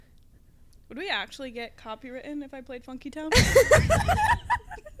Would we actually get copywritten if I played Funky Town?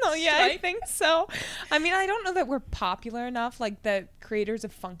 Oh, yeah, I Strike? think so. I mean, I don't know that we're popular enough. Like, the creators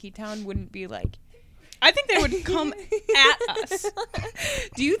of Funky Town wouldn't be like... I think they would come at us.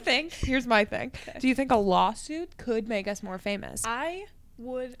 Do you think... Here's my thing. Okay. Do you think a lawsuit could make us more famous? I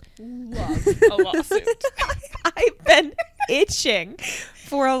would love a lawsuit. I've been itching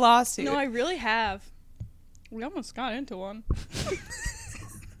for a lawsuit. No, I really have. We almost got into one.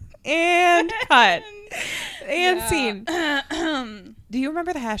 And cut. And Yeah. scene. Do you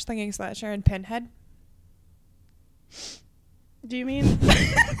remember the hash slinging slasher in Pinhead? Do you mean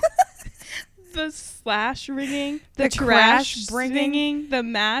the slash ringing, The crash crash bringing, singing, the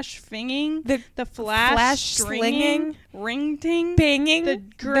mash finging, the flash slinging, stringing, ring ting, binging, the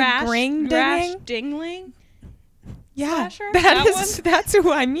grash gring grash dinging? dingling? Yeah, Slasher? That that's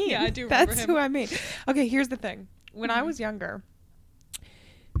who I mean. Yeah, I do remember That's him. who I mean. Okay, here's the thing. When I Mhm. was younger,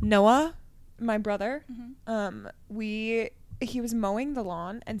 Noah, my brother, Mhm. he was mowing the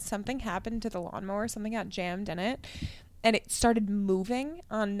lawn and something happened to the lawnmower. Something got jammed in it. And it started moving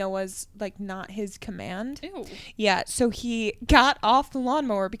on Noah's, like, not his command. Ew. Yeah, so he got off the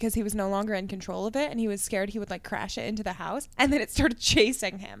lawnmower because he was no longer in control of it, and he was scared he would, like, crash it into the house. And then it started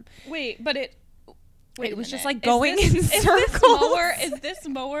chasing him. Wait, but it was just, minute. like, going in Is circles. Is this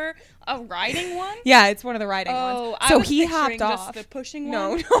mower a riding one? Yeah, it's one of the riding Oh, ones. I So was he picturing hopped just off. the pushing No,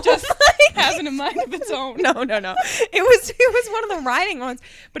 one. no. Just having a mind of its own. No. It was one of the riding ones,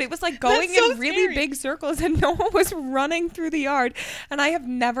 but it was like going That's so in really scary. big circles, and no one was running through the yard. And I have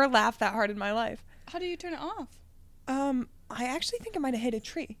never laughed that hard in my life. How do you turn it off? I actually think it might have hit a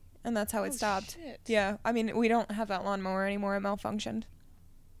tree, and that's how it Oh, stopped. shit. Yeah, I mean, we don't have that lawnmower anymore. It malfunctioned.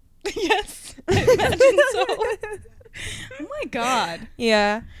 Yes, I imagine so. Oh my god.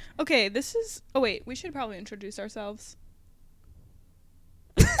 Yeah. Okay, this is. Oh wait, we should probably introduce ourselves.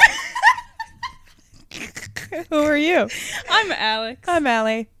 Who are you? I'm Alex. I'm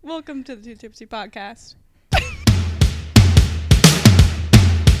Allie. Welcome to the Two Tipsy Podcast.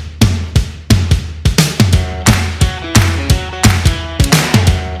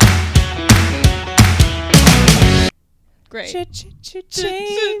 Great. Changes.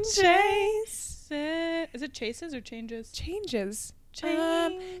 Is it chases or changes? Changes.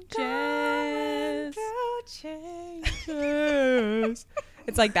 Changes. Changes.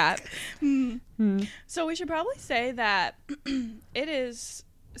 It's like that. Hmm. So we should probably say that it is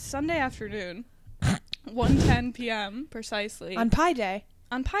Sunday afternoon, 1:10 p.m. precisely On Pi Day.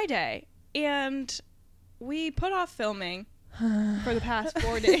 on Pi Day, and we put off filming for the past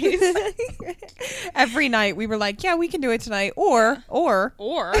 4 days. Every night we were like, yeah, we can do it tonight. Or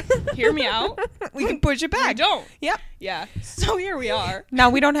Or, hear me out, we can push it we back. don't. Yep. Yeah. So here we are. Now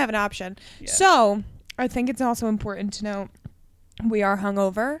we don't have an option. Yeah. So I think it's also important to note we are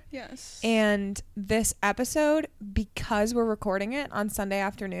hungover. Yes. And this episode, because we're recording it on Sunday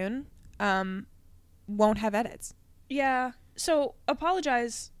afternoon, won't have edits. Yeah. So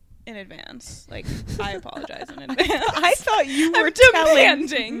apologize in advance. Like, I apologize in advance. I thought you were I'm telling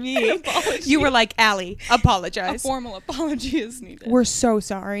demanding an me. apology. You were like, Allie, A apologize. formal apology is needed. We're so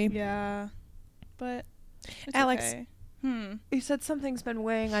sorry. Yeah. But it's Alex, okay. You said something's been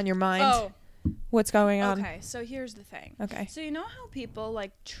weighing on your mind. Oh, What's going on? okay. So here's the thing. Okay. So you know how people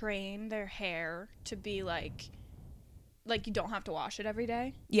like train their hair to be like you don't have to wash it every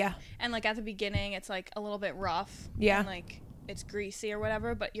day? Yeah. And like at the beginning it's like a little bit rough. Yeah. And like it's greasy or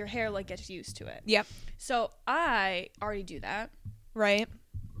whatever, but your hair like gets used to it. Yep. So I already do that. Right.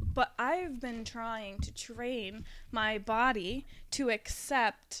 But I've been trying to train my body to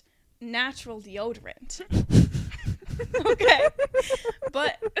accept natural deodorant. Okay.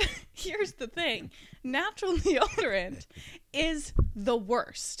 But here's the thing. Natural deodorant is the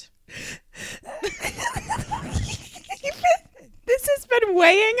worst. This has been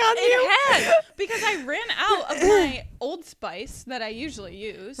weighing on you. It has. Because I ran out of my Old Spice that I usually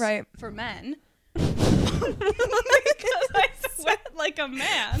use Right. for men. Because I sweat like a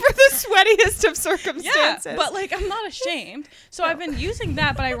man. For the sweatiest of Yeah, circumstances. but like I'm not ashamed. So I've been using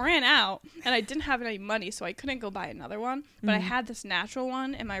that, but I ran out and I didn't have any money, so I couldn't go buy another one. But I had this natural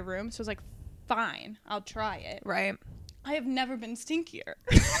one in my room, so I was like, fine, I'll try it. Right. I have never been stinkier.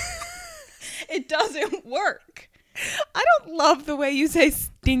 It doesn't work. I don't love the way you say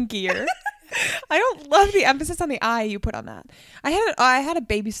stinkier. I don't love the emphasis on the I you put on that. I had a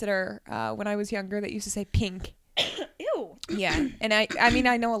babysitter when I was younger that used to say pink. Ew. Yeah. And I mean,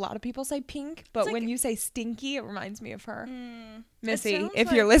 I know a lot of people say pink, but It's when like- you say stinky, it reminds me of her. It Missy, sounds if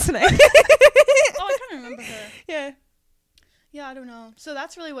like- you're listening. Oh, I kind of remember her. Yeah. Yeah, I don't know. So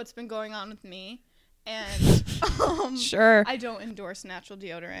that's really what's been going on with me. And Sure. I don't endorse natural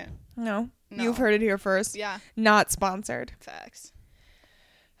deodorant. No. No. You've heard it here first. Yeah. Not sponsored. Facts.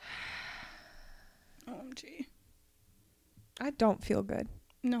 OMG. I don't feel good.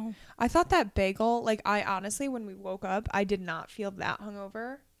 No. I thought that bagel, like, I honestly, when we woke up, I did not feel that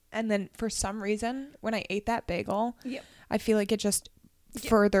hungover. And then for some reason, when I ate that bagel, Yep. I feel like it just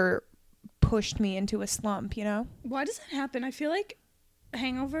further pushed me into a slump, you know? Why does that happen? I feel like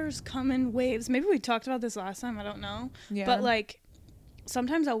hangovers come in waves. Maybe we talked about this last time. I don't know. Yeah. But, like,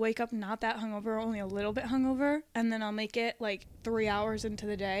 sometimes I'll wake up not that hungover, only a little bit hungover, and then I'll make it, like, 3 hours into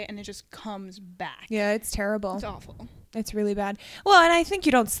the day, and it just comes back. Yeah, it's terrible. It's awful. It's really bad. Well, and I think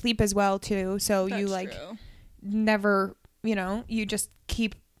you don't sleep as well, too. So That's you, like, true. never, you know, you just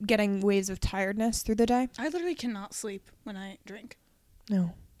keep getting waves of tiredness through the day. I literally cannot sleep when I drink.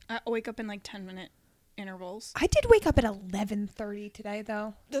 No. I wake up in, like, 10-minute intervals. I did wake up at 11:30 today,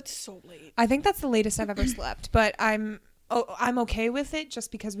 though. That's so late. I think that's the latest I've ever slept, but I'm okay with it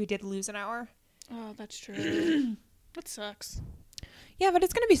just because we did lose an hour. Oh, that's true. That sucks. Yeah, but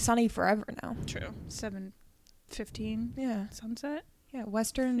it's going to be sunny forever now. True. 7:15 Yeah. sunset. Yeah,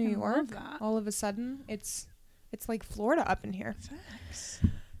 Western New I love York. that. All of a sudden, it's like Florida up in here. Facts.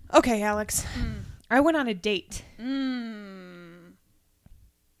 Okay, Alex. I went on a date.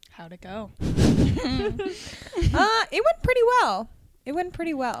 How'd it go? It went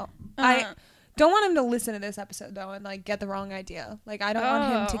pretty well. I don't want him to listen to this episode though and like get the wrong idea. Like I don't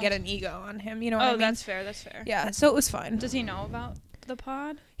want him to get an ego on him. You know what I mean? That's fair. That's fair. Yeah. So it was fun. Does he know about the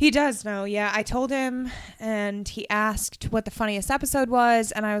pod? He does know. Yeah, I told him, and he asked what the funniest episode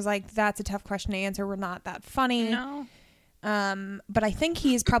was, and I was like, "That's a tough question to answer. We're not that funny." No. But I think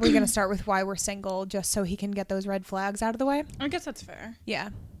he's probably going to start with why we're single, just so he can get those red flags out of the way. I guess that's fair. Yeah,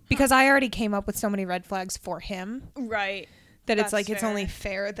 because I already came up with so many red flags for him Right. that it's That's like it's fair. only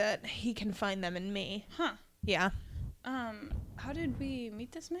fair that he can find them in me. Huh. Yeah. How did we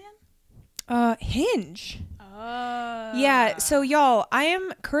meet this man? Hinge. Oh. Yeah, so y'all, I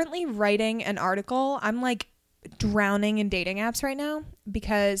am currently writing an article. I'm like drowning in dating apps right now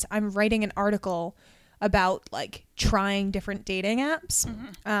because I'm writing an article about like trying different dating apps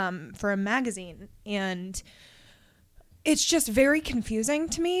for a magazine, and it's just very confusing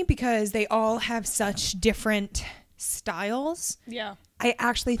to me because they all have such different styles. Yeah. I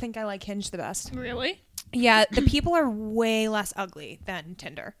actually think I like Hinge the best. Really? Yeah, the people are way less ugly than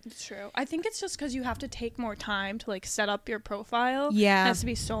Tinder. It's true. I think it's just because you have to take more time to like set up your profile. Yeah. It has to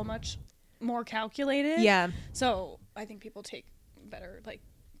be so much more calculated. Yeah. So I think people take better like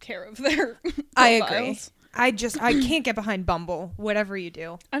care of their I agree. profiles. I can't get behind Bumble, whatever you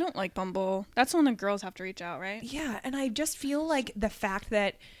do. I don't like Bumble. That's when the girls have to reach out, right? Yeah, and I just feel like the fact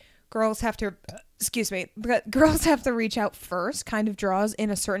that girls have to reach out first kind of draws in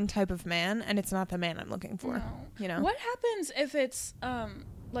a certain type of man, and it's not the man I'm looking for. No. You know? What happens if it's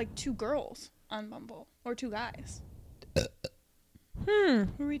like two girls on Bumble or two guys? Who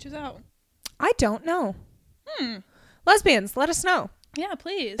reaches out? I don't know. Lesbians, let us know. Yeah,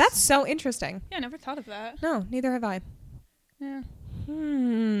 please. That's so interesting. Yeah, I never thought of that. No, neither have I. Yeah.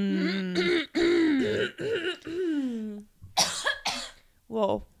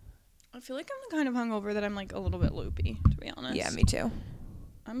 Whoa. I feel like I'm kind of hungover that I'm like a little bit loopy, to be honest. Yeah, me too.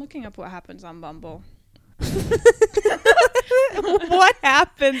 I'm looking up what happens on Bumble. What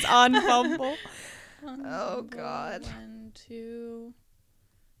happens on Bumble? Bumble God. When two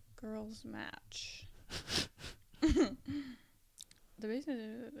girls match.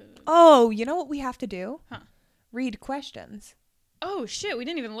 Oh, you know what we have to do? Huh. Read questions. Oh shit, we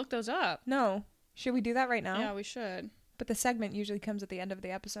didn't even look those up. No. Should we do that right now? Yeah, we should. But the segment usually comes at the end of the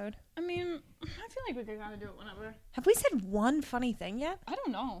episode. I mean, I feel like we could kind of do it whenever. Have we said one funny thing yet? I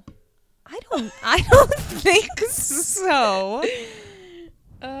don't know. I don't think so.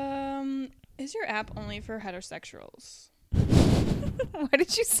 Is your app only for heterosexuals? Why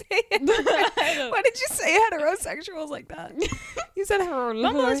did you say it? Why did you say heterosexuals like that? You said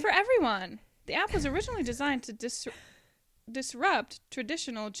Bumble is for everyone. The app was originally designed to disrupt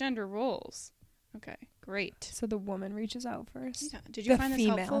traditional gender roles. Okay, great. So the woman reaches out first. Yeah. Did you The find this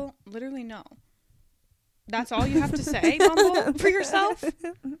female. helpful? Literally, no. That's all you have to say, Bumble, for yourself?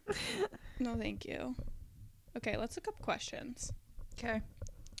 No, thank you. Okay, let's look up questions. Okay.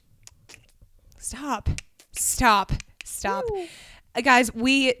 Stop. Ooh. Guys,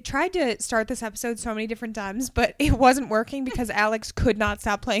 we tried to start this episode so many different times, but it wasn't working because Alex could not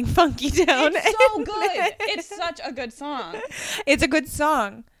stop playing Funky Town. It's so good. It's such a good song. It's a good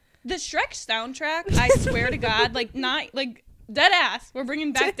song. The Shrek soundtrack, I swear to God, like not like Dead Ass. We're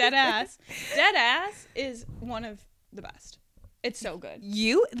bringing back Dead Ass. Dead Ass is one of the best. It's so good.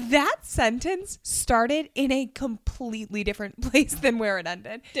 That sentence started in a completely different place than where it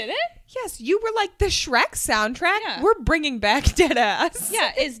ended. Did it? Yes, you were like the Shrek soundtrack. Yeah. We're bringing back Deadass.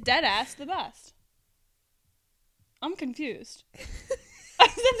 Yeah, is Deadass the best? I'm confused. I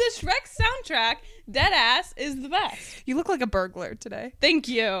said the Shrek soundtrack, Deadass is the best. You look like a burglar today. Thank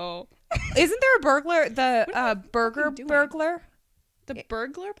you. Isn't there a burglar? The burger doing? burglar? The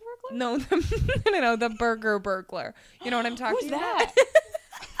burglar? No, no, the burger burglar. You know what I'm talking Who's about? that?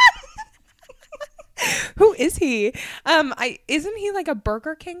 Who is he? Isn't he like a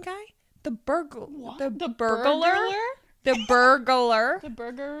Burger King guy? The burglar. What? The The burglar. burglar? The burglar. The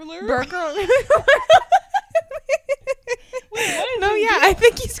burglar? Burglar. Wait, what is No, his yeah, deal? I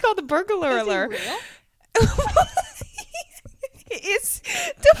think he's called the burglar Is he alert. real? It's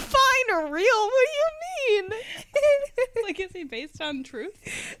define real. What do you mean? Like, is he based on truth?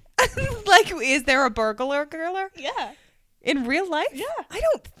 Like, is there a burglar Yeah. in real life? Yeah. I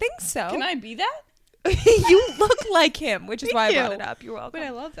don't think so. Can I be that? You look like him, which is Thank why I brought you. it up. You're welcome. Wait,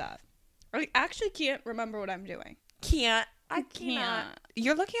 I love that. I actually can't remember what I'm doing. can't. I can't.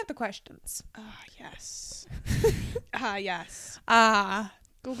 You're looking at the questions. Ah, yes. Yes. Ah.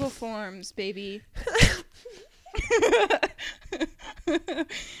 Google Forms, baby. Oh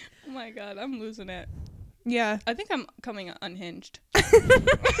my god, I'm losing it. Yeah. I think I'm coming unhinged.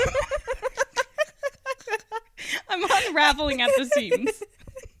 I'm unraveling at the seams.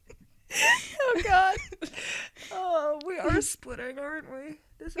 Oh God. Oh, we are splitting, aren't we?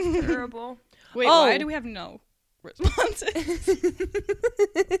 This is terrible. Wait, Oh. why do we have no responses?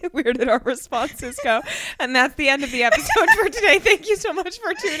 Where did our responses go? And that's the end of the episode for today. Thank you so much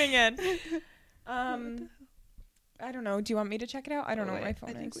for tuning in. I don't know. Do you want me to check it out? I don't know what my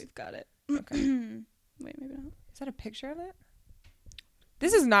phone I think is. we've got it. Okay. Wait, maybe not. Is that a picture of it?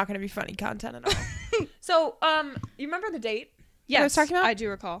 This is not going to be funny content at all. So, you remember the date? Yes, I was talking about? I do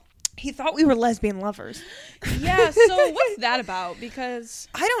recall. He thought we were lesbian lovers. Yeah, so what's that about? Because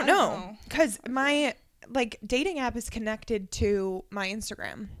I don't know. Because my, dating app is connected to my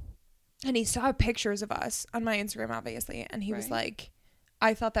Instagram. And he saw pictures of us on my Instagram, obviously. And he was Right. like,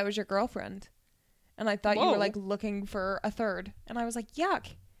 I thought that was your girlfriend. And I thought you Whoa. were, looking for a third. And I was like, yuck.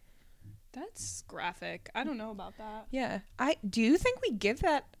 that's graphic. I don't know about that. Yeah. Do you think we give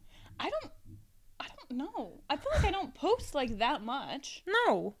that? I don't know. I feel like I don't post like that much.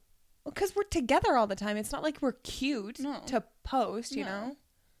 No. Because we're together all the time. It's not like we're cute No. to post, you No. know?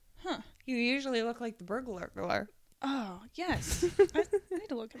 Huh. You usually look like the burglar. Oh, yes. I need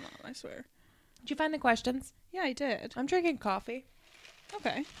to look him up, I swear. Did you find the questions? Yeah, I did. I'm drinking coffee.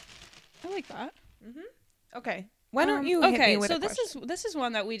 Okay. I like that. Okay. Why don't you hit me with a question? this is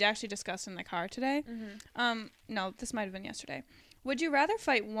one that we'd actually discussed in the car today. No, this might have been yesterday. Would you rather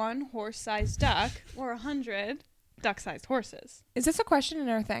fight one horse-sized duck or 100 duck-sized horses? Is this a question in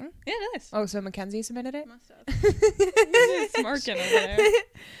our thing? It is. Oh, so Mackenzie submitted it? Must have. It's smirking over there.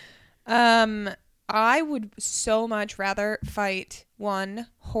 I would so much rather fight one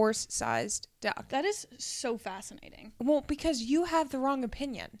horse-sized duck. That is so fascinating. Well, because you have the wrong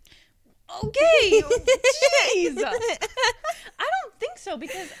opinion. Okay. Jeez. I don't think so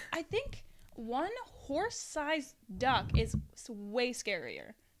because I think one horse-sized duck is way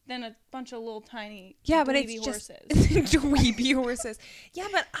scarier than a bunch of little tiny But dweeby it's just horses. dweeby horses. Yeah,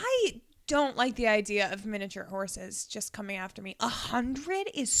 but I don't like the idea of miniature horses just coming after me. 100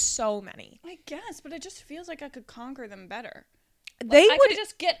 is so many. I guess, but it just feels like I could conquer them better. They I would could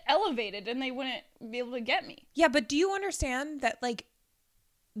just get elevated and they wouldn't be able to get me. Yeah, but do you understand that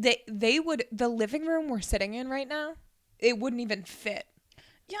they would the living room we're sitting in right now, it wouldn't even fit.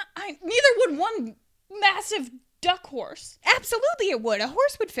 Yeah, neither would one massive duck horse. Absolutely it would. A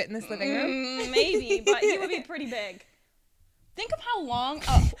horse would fit in this living room. Maybe, but he would be pretty big. Think of how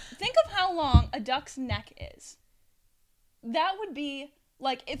long a duck's neck is. That would be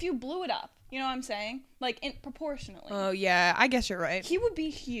like if you blew it up. You know what I'm saying? Proportionally. Oh yeah, I guess you're right. He would be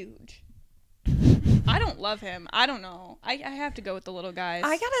huge. I don't love him. I don't know. I have to go with the little guys.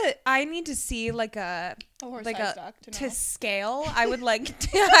 I need to see a horse-sized duck to know. scale. I would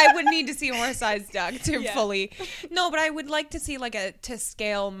I would need to see a horse-sized duck to Yeah. fully. No, but I would like to see a to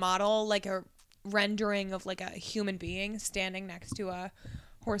scale model, like a rendering of a human being standing next to a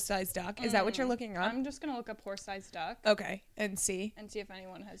horse-sized duck. Is that what you're looking up? I'm just gonna look up horse-sized duck Okay, and see. and see if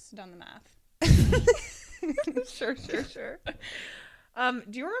anyone has done the math. Sure. Do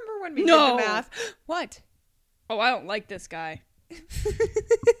you remember when we No. did the math? What? Oh, I don't like this guy.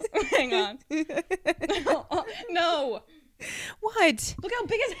 Hang on. No. What? Look how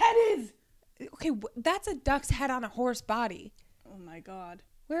big his head is. Okay, that's a duck's head on a horse body. Oh my god.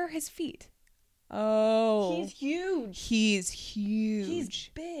 Where are his feet? Oh. He's huge. He's huge. He's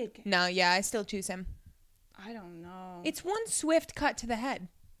big. No, yeah, I still choose him. I don't know. It's one swift cut to the head.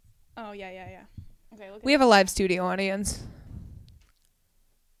 Oh, yeah. Okay, look We have a live studio audience.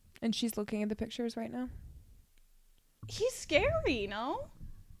 And she's looking at the pictures right now. He's scary, no?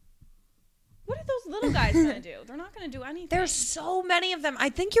 What are those little guys going to do? They're not going to do anything. There's so many of them. I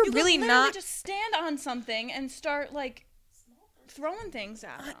think you're you really could not... just stand on something and start, like, throwing things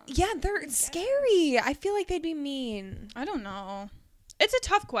at them. Yeah, they're scary. I feel like they'd be mean. I don't know. It's a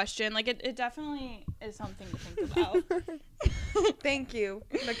tough question. Like, it definitely is something to think about. Thank you,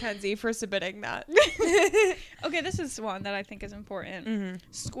 Mackenzie, for submitting that. Okay, this is one that I think is important. Mm-hmm.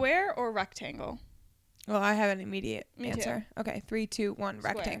 Square or rectangle? Well, I have an immediate Me answer. Okay, 3, 2, 1,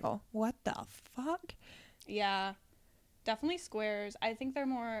 Square. rectangle. What the fuck? Yeah, definitely squares. I think they're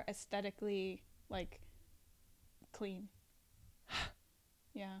more aesthetically, like, clean.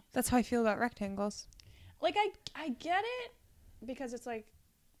 Yeah. That's how I feel about rectangles. Like, I get it because it's, like,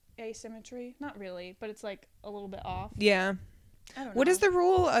 asymmetry. Not really, but it's, like, a little bit off. Yeah. I don't know. What is the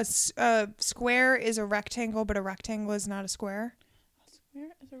rule? A square is a rectangle, but a rectangle is not a square? A square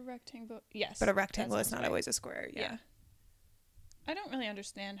is a rectangle. Yes. But a rectangle that is not sounds right. always a square. Yeah. I don't really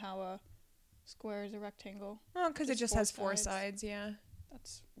understand how a square is a rectangle. Well, because it Just just has four 4 sides. sides, yeah.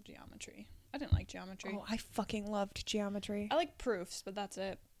 That's geometry. I didn't like geometry. Oh, I fucking loved geometry. I like proofs, but that's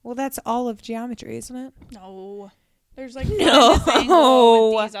it. Well, that's all of geometry, isn't it? No. There's like No. this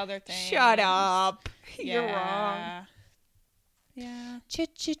angle with these other things. Shut up. Yeah. You're wrong. Yeah.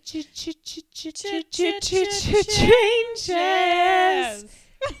 Changes.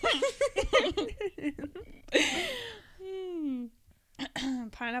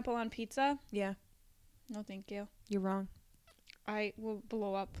 Pineapple on pizza? Yeah, No, thank you. you're wrong. I will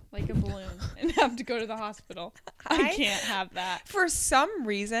blow up like a balloon and have to go to the hospital. I can't have that. For some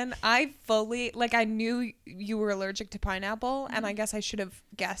reason, I fully, like, I knew you were allergic to pineapple, and I guess I should have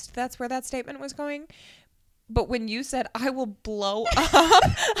guessed that's where that statement was going. But when you said, I will blow up,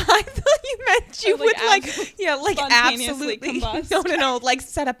 I thought you meant you would, spontaneously absolutely, combust. no, like,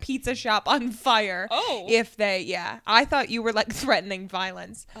 set a pizza shop on fire. Oh. If they, I thought you were, like, threatening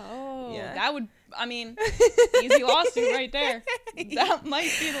violence. Oh. Yeah. That would, I mean, easy lawsuit right there. That might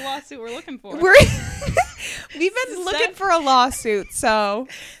be the lawsuit we're looking for. We've been looking for a lawsuit, so.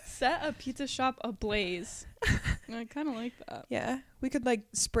 Set a pizza shop ablaze. I kind of like that. Yeah, we could, like,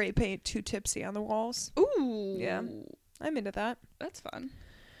 spray paint Too Tipsy on the walls. Ooh. Yeah. I'm into that. That's fun.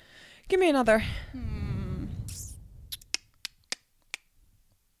 Give me another.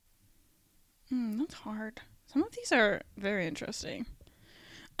 That's hard. Some of these are very interesting.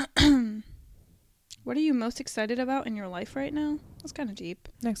 What are you most excited about in your life right now? That's kind of deep.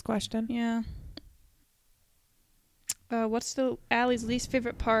 Next question. Yeah. What's Allie's least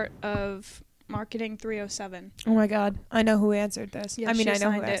favorite part of Marketing 307? Oh my God, I know who answered this. Yeah, I mean, she I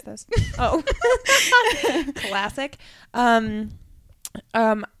know who assigned asked this. Oh, classic. I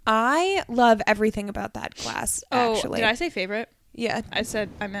love everything about that class. Actually, did I say favorite? Yeah.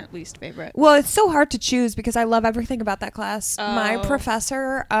 I meant least favorite. Well, it's so hard to choose because I love everything about that class. My Oh.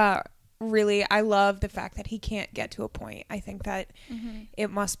 professor, really, I love the fact that he can't get to a point. I think that it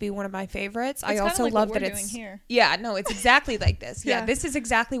must be one of my favorites. I It's also kinda like love what that we're it's doing here. Yeah, no, it's exactly like this. Yeah, Yeah. this is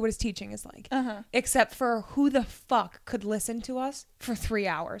exactly what his teaching is like. Except for who the fuck could listen to us for 3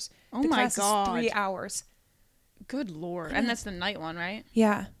 hours? Oh the my class God. is 3 hours. Good Lord. And that's the night one, right?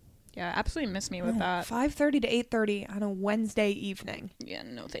 Yeah. Yeah, absolutely miss me with that. 5:30 to 8:30 on a Wednesday evening. Yeah,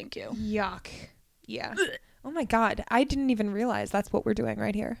 no thank you. Yuck. Yeah. Oh my God, I didn't even realize that's what we're doing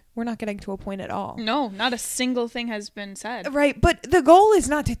right here. We're not getting to a point at all. No, not a single thing has been said. Right, but the goal is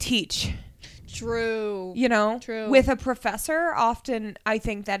not to teach. True. You know? True. With a professor, often I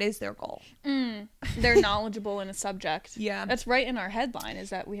think that is their goal. They're knowledgeable in a subject. Yeah. That's right in our headline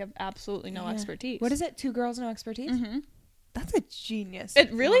is that we have absolutely no expertise. What is it? 2 girls, no expertise? Mm-hmm. That's a genius.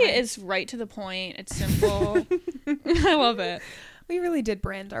 It really line. is right to the point. It's simple. I love it. We really did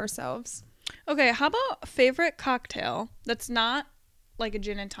brand ourselves. Okay, how about favorite cocktail that's not like a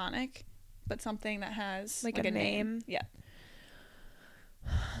gin and tonic, but something that has Like a name? Yeah.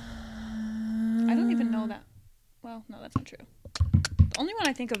 I don't even know that. Well, no, that's not true. The only one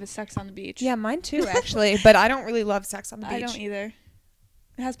I think of is Sex on the Beach. Yeah, mine too, actually. But I don't really love Sex on the Beach. I don't either.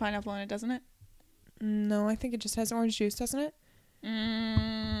 It has pineapple in it, doesn't it? No, I think it just has orange juice, doesn't it?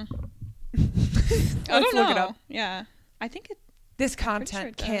 I Let's don't know. look it up. Yeah. I think it... This sure content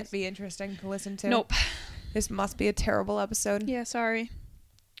it can't does. be interesting to listen to. Nope. This must be a terrible episode. Yeah, sorry.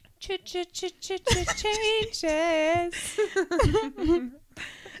 Changes.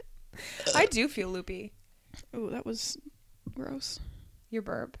 I do feel loopy. Ooh, that was gross. Your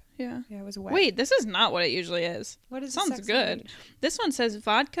burp. Yeah. Yeah, it was wet. Wait, this is not what it usually is. What is Sounds Sex on the good. Beach? This one says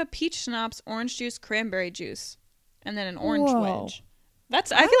vodka, peach schnapps, orange juice, cranberry juice, and then an orange Whoa. wedge.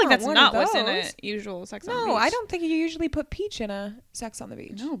 That's. I I feel like want that's one not of what's in a those. usual Sex on the Beach. No, I don't think you usually put peach in a Sex on the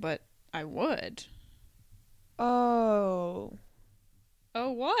Beach. No, but I would. Oh.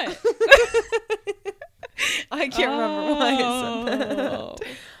 Oh, what? I can't remember why I said that. Oh.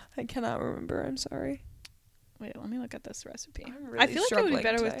 I cannot remember. I'm sorry. Wait, let me look at this recipe. I'm really I feel like it would be struggling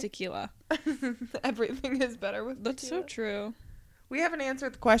better with today. tequila. Everything is better with That's so tequila. true. We haven't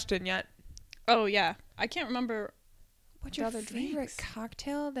answered the question yet. Oh, yeah. I can't remember. What's The your other favorite drinks.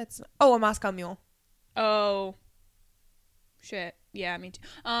 cocktail? That's a Moscow Mule. Oh. Shit. Yeah, me too.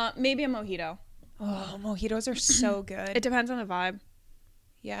 Maybe a mojito. Oh, mojitos are so good. It depends on the vibe.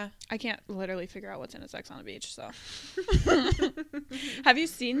 Yeah. I can't literally figure out what's in a Sex on the Beach, so. Have you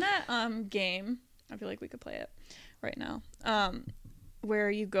seen that game? I feel like we could play it right now.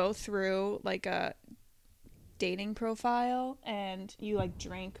 Where you go through like a dating profile and you like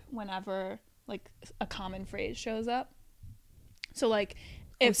drink whenever like a common phrase shows up. So like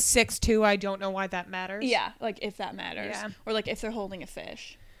If if 6'2", I don't know why that matters. yeah, like if that matters. Yeah. Or like if they're holding a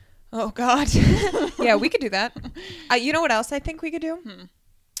fish. Oh God. Yeah, we could do that. You know what else I think we could do?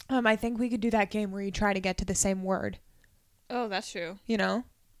 I think we could do that game where you try to get to the same word. Oh, that's true. You know?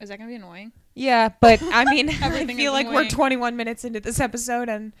 Is that gonna be annoying? Yeah, but I mean, I Everything feel is like we're annoying. 21 minutes into this episode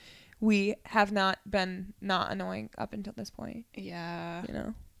and we have not been not annoying up until this point. Yeah. You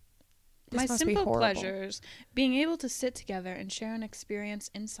know? My This must be simple horrible. pleasures, being able to sit together and share an experience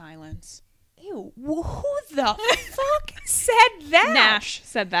in silence. Ew, who the fuck said that? Nash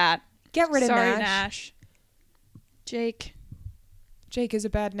said that. Get rid of Sorry, Nash. Nash. Jake. Jake is a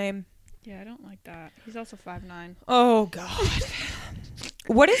bad name. Yeah, I don't like that. He's also 5'9". Oh God.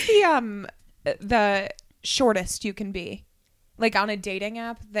 What is the shortest you can be? Like on a dating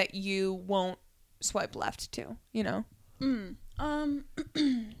app that you won't swipe left to, you know?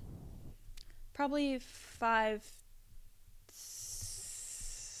 Probably 5'10"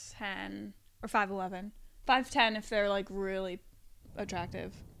 or 5'11". 5'10" if they're like really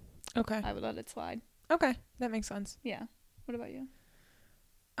attractive. Okay. I would let it slide. Okay. That makes sense. Yeah. What about you?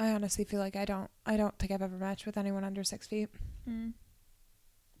 I honestly feel like I don't think I've ever matched with anyone under 6 feet.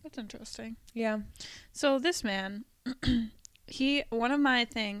 That's interesting. Yeah. So this man, one of my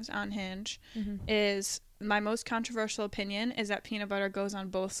things on Hinge is my most controversial opinion is that peanut butter goes on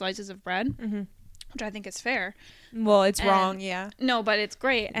both slices of bread, which I think is fair. Well, it's And- wrong, yeah. No, but it's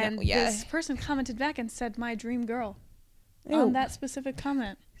great. No, And yeah. this person commented back and said, "My dream girl." Ew. On that specific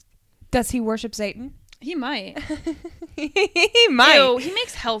comment. Does he worship Satan? He might. He might. Ew, he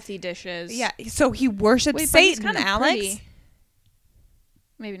makes healthy dishes. Yeah, so he worships Wait, but he's Satan, kinda Alex? pretty.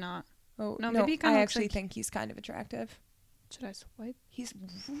 Maybe not. Oh, No, no, maybe he kinda I looks actually like- think he's kind of attractive. Should I swipe? He's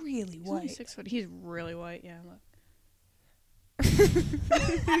really He's only white. 6 foot. He's really white. Yeah, look.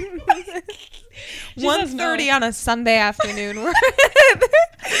 1:30 on a Sunday afternoon. We're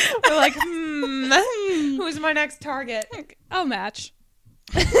like, who's my next target? I'll match.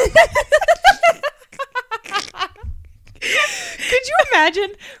 Could you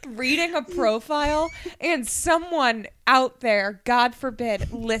imagine reading a profile and someone out there, God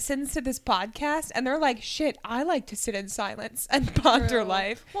forbid, listens to this podcast and they're like, shit, I like to sit in silence and ponder True.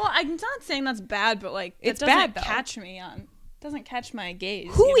 life. Well, I'm not saying that's bad, but like It's it doesn't bad, though. catch me on. Doesn't catch my gaze.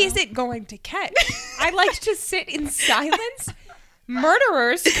 Who is it going to catch? I like to sit in silence.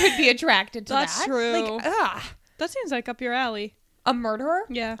 Murderers could be attracted to That's that. true. Like, That seems like up your alley. a murderer?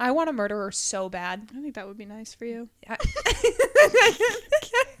 Yeah. I want a murderer so bad. I think that would be nice for you. I-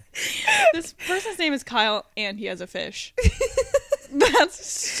 This person's name is Kyle, and he has a fish. That's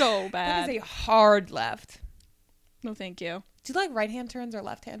so That bad. is a hard left. No, thank you. Do you like right-hand turns or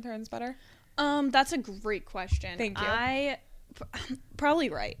left-hand turns better? That's a great question. Thank you. I probably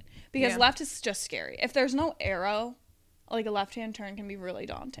right because Yeah. left is just scary. If there's no arrow, like a left-hand turn can be really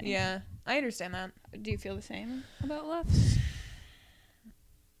daunting. Yeah, I understand that. Do you feel the same about lefts?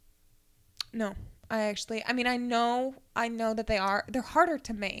 No, I know that they're harder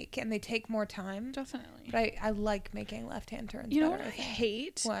to make and they take more time. Definitely. But I like making left-hand turns. You know better, what I think.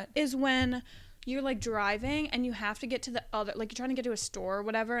 hate? What? Is when you're like driving and you have to get to the other, like you're trying to get to a store or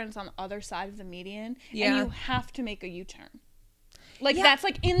whatever, and it's on the other side of the median, Yeah. and you have to make a U-turn. Like Yeah. that's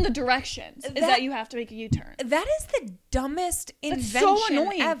like in the directions is that you have to make a U-turn. That is the dumbest It's invention so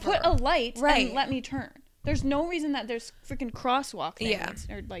annoying. ever. Put a light Right. and let me turn. There's no reason that there's freaking crosswalk thing Yeah. needs,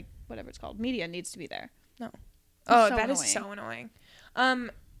 or like whatever it's called, media needs to be there. No. It's Oh, so that is annoying. so annoying.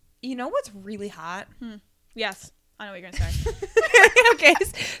 You know what's really hot? Yes, I know what you're gonna say. Okay,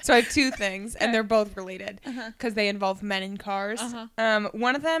 so I have two things, and they're both related because they involve men in cars.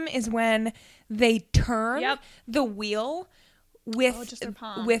 One of them is when they turn the wheel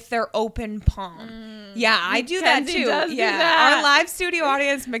with their open palm. Yeah, I do that too. Does do that. Our live studio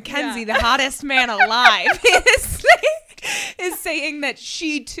audience, Mackenzie, the hottest man alive, is saying that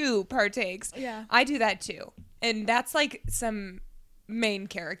she too partakes. Yeah, I do that too, and that's like some main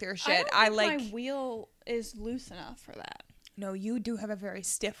character shit. I don't think my wheel is loose enough for that. No, you do have a very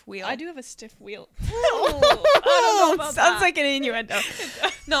stiff wheel. I do have a stiff wheel. I don't know about Sounds that. like an innuendo.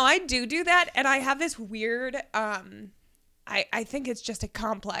 No, I do that, and I have this weird I think it's just a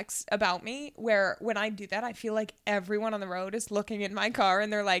complex about me where when I do that, I feel like everyone on the road is looking in my car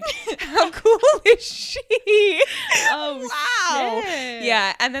and they're like, how cool is she? Oh, wow. shit.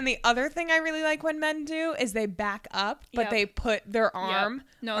 Yeah. And then the other thing I really like when men do is they back up, but they put their arm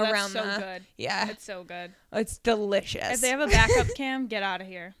around that's so good. Yeah. It's so good. It's delicious. If they have a backup cam, get out of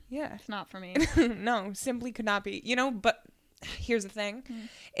here. Yeah. It's not for me. No, simply could not be. But here's the thing.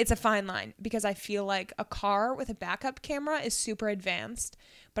 It's a fine line because I feel like a car with a backup camera is super advanced,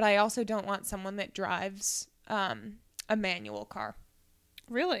 but I also don't want someone that drives a manual car.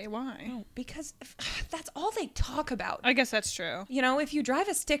 Really? Why? No, because that's all they talk about. I guess that's true. If you drive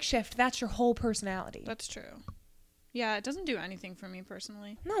a stick shift, that's your whole personality. That's true. Yeah, it doesn't do anything for me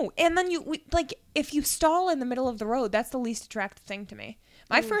personally. No, and then if you stall in the middle of the road, that's the least attractive thing to me.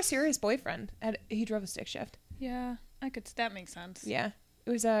 My first serious boyfriend, he drove a stick shift. Yeah. That makes sense. Yeah. It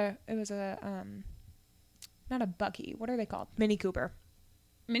was a not a buggy. What are they called? Mini Cooper.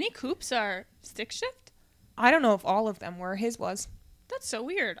 Mini Coupes are stick shift? I don't know if all of them were. His was. That's so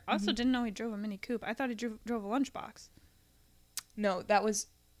weird. I also didn't know he drove a Mini Coupe. I thought he drove a lunchbox. No, that was.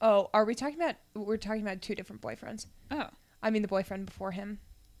 Oh, we're talking about two different boyfriends. Oh. I mean the boyfriend before him.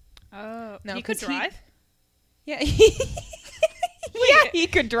 Oh. No, he could drive? Yeah. He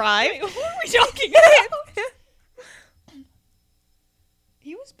could drive. Wait, who are we talking about?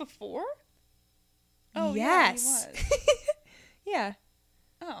 He was before? Oh, yes. Yeah, he was. Yeah.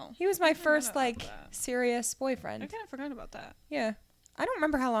 Oh. He was my first, serious boyfriend. I kind of forgot about that. Yeah. I don't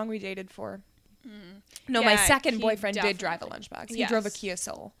remember how long we dated for. No, Yeah, my second he boyfriend did definitely- drive a lunchbox. He Yes. drove a Kia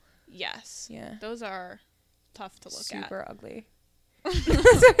Soul. Yes. Yeah. Those are tough to look at. Super ugly.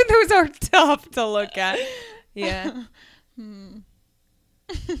 Those are tough to look at. Yeah.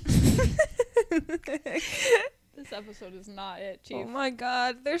 This episode is not it, Chief. Oh my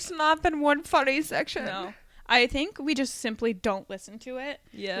god, there's not been one funny section. No. I think we just simply don't listen to it.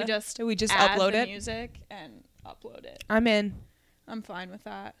 Yeah. We just add upload the music and upload it. I'm in. I'm fine with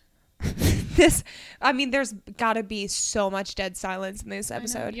that. There's gotta be so much dead silence in this I know.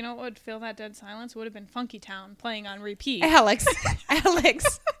 episode. You know what would fill that dead silence? Would have been Funky Town playing on repeat. Alex.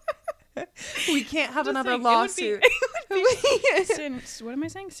 We can't have Just another saying, lawsuit. What am I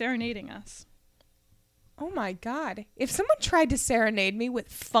saying? Serenading us. Oh my god. If someone tried to serenade me with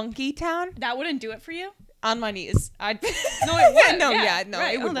Funky Town That wouldn't do it for you? on my knees, I'd No, it would. No, yeah, no,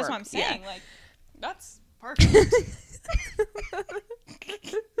 right. it would that's work. what I'm saying. Yeah. Like, that's perfect.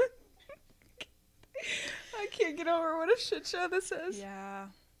 I can't get over what a shit show this is. Yeah.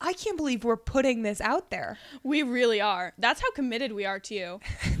 I can't believe we're putting this out there. We really are. That's how committed we are to you.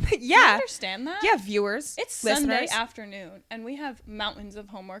 Do you Yeah. understand that? Yeah, viewers. It's listeners. Sunday afternoon, and we have mountains of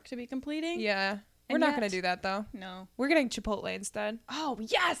homework to be completing. Yeah. We're And not yet- going to do that, though. No. We're getting Chipotle instead. Oh,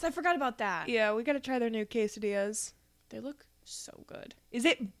 yes. I forgot about that. Yeah, we got to try their new quesadillas. They look so good. Is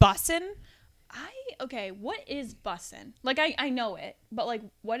it bussin'? Okay, what is bussin'? Like, I know it, but, like,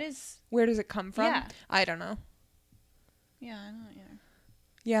 what is... Where does it come from? Yeah. I don't know. Yeah, I don't either.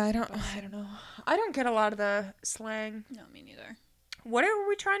 Yeah, I don't Bussin'. know. I don't get a lot of the slang. No, me neither. What are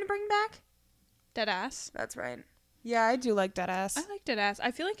we trying to bring back? Dead ass. That's right. Yeah, I do like that ass. I like dead ass.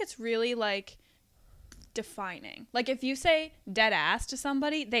 I feel like it's really, like, defining. Like, if you say dead ass to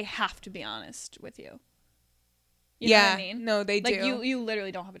somebody, they have to be honest with you. You know what I mean? No, they Like, do. you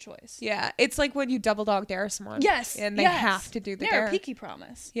literally don't have a choice. Yeah, it's like when you double dog dare someone. Yes. And they yes. have to do the Yeah, dare. or pinky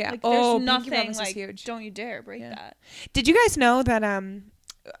promise. Yeah. Like, Oh, there's pinky nothing, promise is like, huge. don't you dare break Yeah. that. Did you guys know that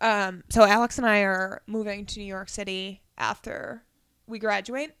so Alex and I are moving to New York City after we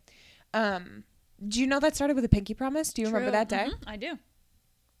graduate? Do you know that started with a pinky promise? Do you remember True. that day? I do.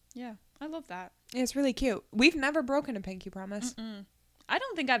 Yeah, I love that. It's really cute. We've never broken a pinky promise. I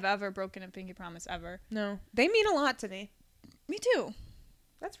don't think I've ever broken a pinky promise ever. No. They mean a lot to me. Me too.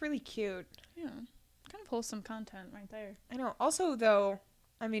 That's really cute. Yeah. Kind of wholesome content right there. I know. Also, though,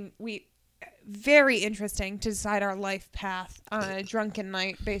 very interesting to decide our life path on a drunken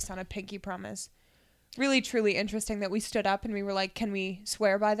night based on a pinky promise. Really, truly interesting that we stood up and we were like, can we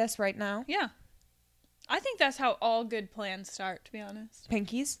swear by this right now? Yeah. I think that's how all good plans start, to be honest.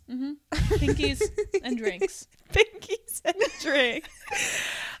 Pinkies. Mm-hmm. Pinkies and drinks. Pinkies and drinks.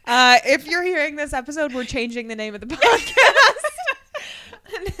 If you're hearing this episode, we're changing the name of the podcast.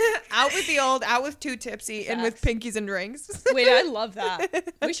 Out with the old, out with too tipsy, and with pinkies and drinks. Wait, I love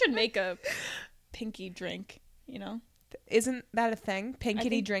that. We should make a pinky drink, you know? Isn't that a thing?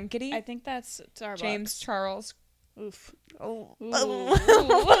 Pinkity drinkity? I think that's Starbucks. James Charles. Oof. Oh. Ooh.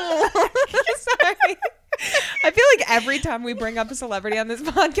 Sorry. I feel like every time we bring up a celebrity on this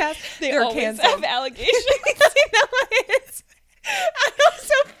podcast, they're always canceled. have allegations. I know it is. I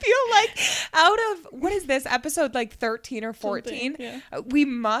also feel like out of, what is this, episode like 13 or 14, yeah. We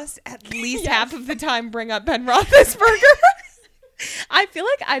must at least Yes. half of the time bring up Ben Roethlisberger. I feel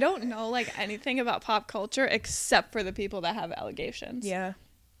like I don't know like anything about pop culture except for the people that have allegations. Yeah.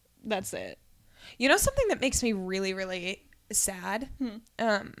 That's it. You know something that makes me really, really sad?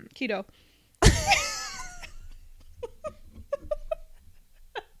 Keto.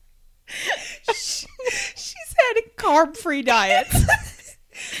 She said carb-free diets.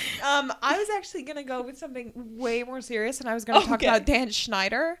 I was actually going to go with something way more serious, and I was going to talk about Dan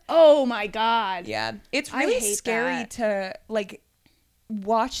Schneider. Oh my God. Yeah. It's I really hate scary that. to, like,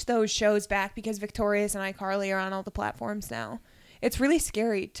 watch those shows back because Victorious and iCarly are on all the platforms now. It's really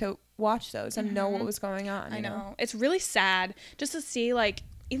scary to watch those and know what was going on. I know. It's really sad just to see like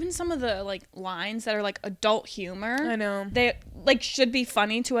even some of the like lines that are like adult humor. I know. They like should be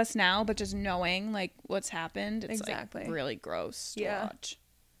funny to us now, but just knowing like what's happened, it's Exactly. like really gross to watch.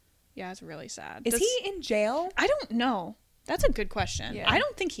 Yeah, it's really sad. Is he in jail? I don't know. That's a good question. Yeah. I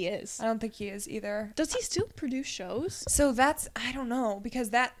don't think he is. I don't think he is either. Does he still produce shows? So that's, I don't know,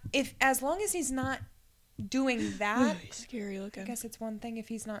 because that, if, as long as he's not doing that, He's scary looking. I guess it's one thing if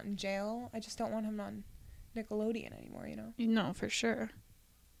he's not in jail. I just don't want him on Nickelodeon anymore, you know? No, for sure.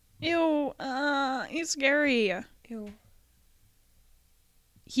 Ew, he's scary. Ew.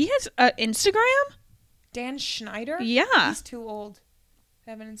 He has an Instagram? Dan Schneider? Yeah. He's too old to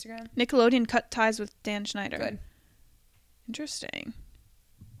have an Instagram. Nickelodeon cut ties with Dan Schneider. Good. Interesting.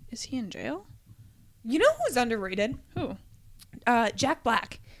 Is he in jail? You know who's underrated? Who? Jack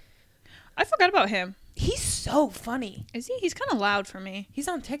Black. I forgot about him. He's so funny. Is he? He's kind of loud for me. He's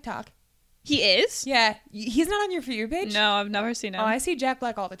on TikTok. He is? Yeah. He's not on your For You page? No, I've never seen him. Oh, I see Jack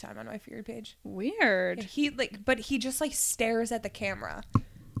Black all the time on my For You page. Weird. He but he just like stares at the camera.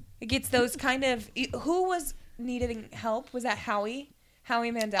 It gets those kind of, who was needing help? Was that Howie?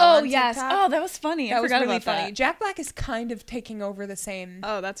 Howie Mandel. Oh, on yes. TikTok? Oh, that was funny. That I was forgot really about funny. that. Jack Black is kind of taking over the same.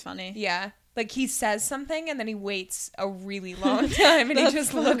 Oh, that's funny. Yeah. Like he says something and then he waits a really long time and he That's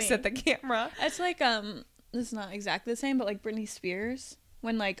just looks funny. at the camera. It's like, this is not exactly the same, but like Britney Spears.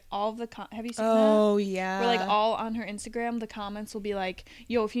 When like all of the, have you seen Oh, that? yeah. Where like all on her Instagram, the comments will be like,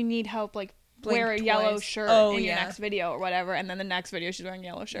 yo, if you need help, like Blink wear a yellow twice. shirt Oh, in your yeah. next video or whatever. And then the next video, she's wearing a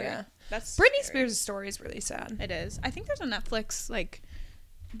yellow shirt. Yeah. That's Britney scary. Spears' story is really sad. It is. I think there's a Netflix like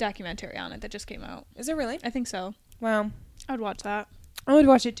documentary on it that just came out. Is it really? I think so. Wow. I would watch that. I would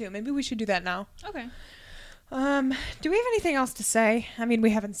watch it too. Maybe we should do that now. Okay. Do we have anything else to say? I mean,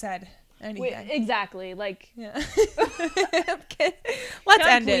 we haven't said anything. Exactly. Like, Yeah. Okay. Let's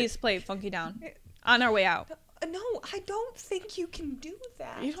end please play Funky Down on our way out. it. No, I don't think you can do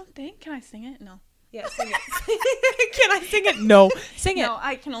that. You don't think? Can I sing it? No. Yeah, sing it. Can I sing it? No. Sing it. No,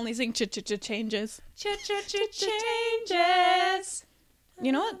 I can only sing changes. Changes.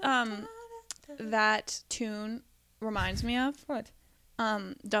 You know what? That tune reminds me of What?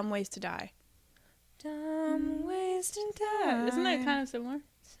 Dumb Ways to Die. Dumb ways to die. Isn't that kind of similar?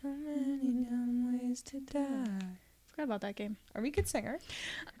 So many dumb ways to die. Forgot about that game. Are we good singer?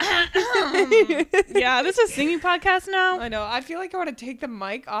 Yeah, this is a singing podcast now. I know. I feel like I want to take the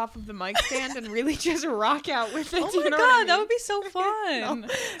mic off of the mic stand and really just rock out with it. Oh Do you my know god, what I mean? that would be so fun. No,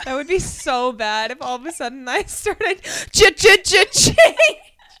 that would be so bad if all of a sudden I started change.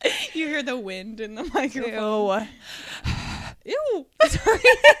 You hear the wind in the microphone. Ew. Sorry.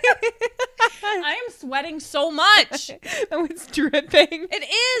 I am sweating so much. Oh, it's dripping.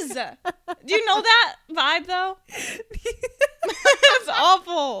 It is. Do you know that vibe though? It's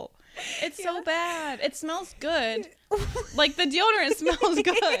awful. It's so bad. It smells good. Like the deodorant smells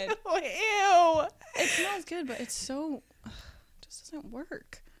good. Ew. It smells good, but it's so it just doesn't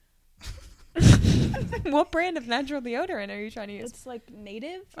work. What brand of natural deodorant are you trying to use? It's like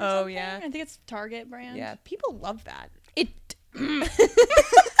Native. Or Oh, something. yeah. I think it's Target brand. Yeah, people love that. It. Maybe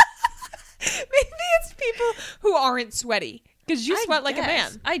it's people who aren't sweaty because you I sweat like a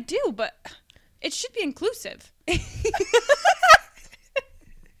guess. man. I do, but it should be inclusive.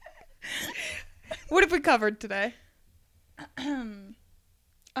 What have we covered today?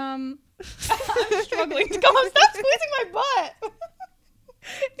 I'm struggling to come up. Stop squeezing my butt.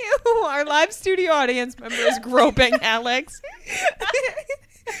 Ew, our live studio audience member is groping Alex.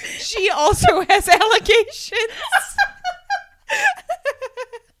 She also has allegations.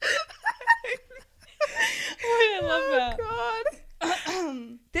 I love that. God.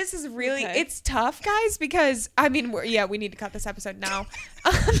 This is really, Okay. it's tough, guys, because, I mean, we need to cut this episode now.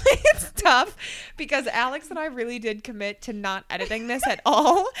 It's tough because Alex and I really did commit to not editing this at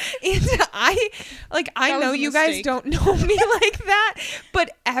all. And I That know was a you guys mistake. don't know me like that, but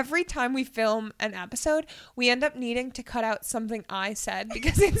every time we film an episode, we end up needing to cut out something I said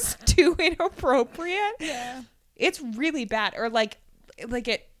because it's too inappropriate. Yeah. It's really bad. Or like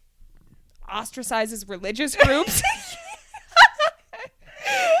it ostracizes religious groups.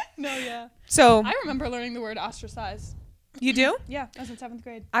 No, yeah. So I remember learning the word ostracize. you do? Yeah, I was in 7th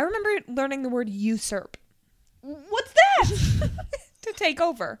grade. I remember learning the word usurp. What's that? To take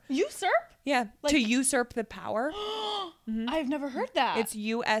over. Usurp? Yeah, Like- to usurp the power. I've never heard that. It's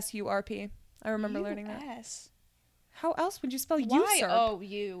USURP. I remember learning that. US. How else would you spell Why? usurp? Oh,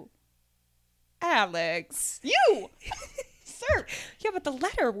 you. Alex. You! Sir. Yeah, but the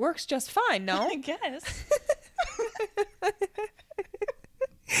letter works just fine, no? I guess.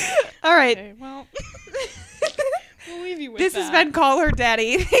 All right. Okay, well. We'll leave you with This that. has been Call Her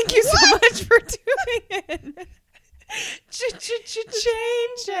Daddy. Thank you so much for tuning in.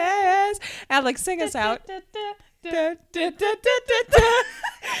 Changes. Alex, sing us out. Da, da, da, da.